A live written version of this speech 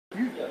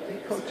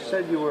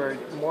said you were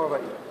more of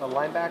a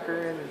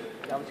linebacker, and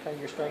that was kind of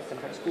your strength in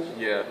high school?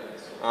 Yeah.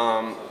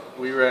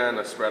 We ran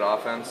a spread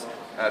offense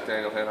at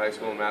Daniel Hand High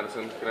School in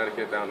Madison,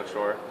 Connecticut, down the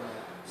shore.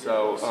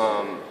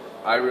 So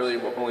I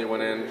really only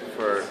went in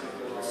for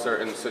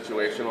certain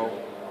situational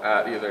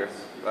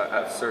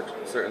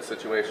certain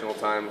situational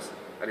times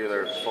at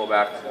either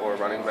fullback or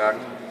running back.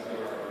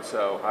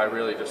 So I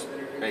really just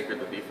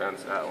anchored the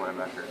defense at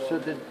linebacker. So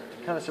did it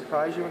kind of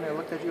surprise you when they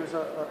looked at you as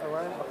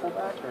a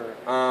fullback?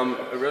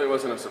 Or? It really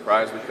wasn't a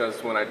surprise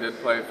because when I did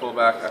play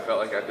fullback, I felt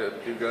like I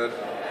did do good.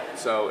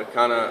 So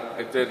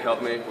it did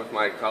help me with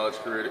my college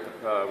career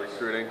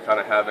recruiting, kind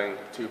of having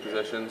two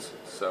positions.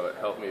 So it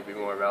helped me be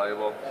more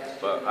valuable.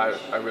 But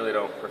I really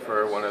don't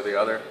prefer one or the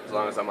other as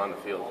long as I'm on the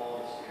field.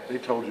 They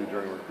told you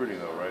during recruiting,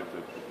 though, right,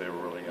 that they were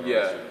really interested?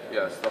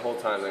 Yeah, yes. The whole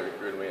time they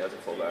recruited me as a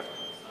fullback.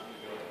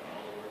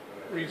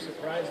 Were you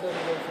surprised though to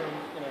go from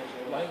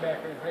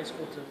linebacker in high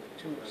school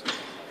to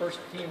first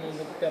team on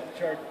the depth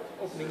chart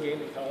opening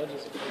game in college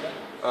as a fullback?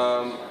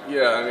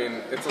 Yeah, I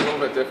mean it's a little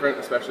bit different,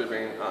 especially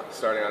being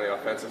starting on the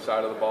offensive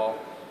side of the ball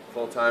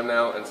full time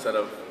now instead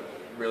of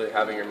really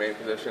having your main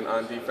position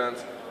on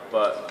defense.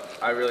 But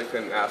I really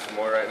couldn't ask for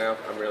more right now.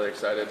 I'm really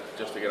excited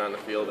just to get on the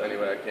field any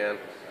way I can.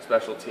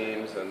 Special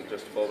teams and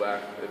just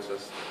fullback. I'm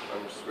just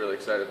really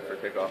excited for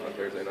kickoff on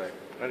Thursday night.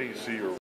 How do you see your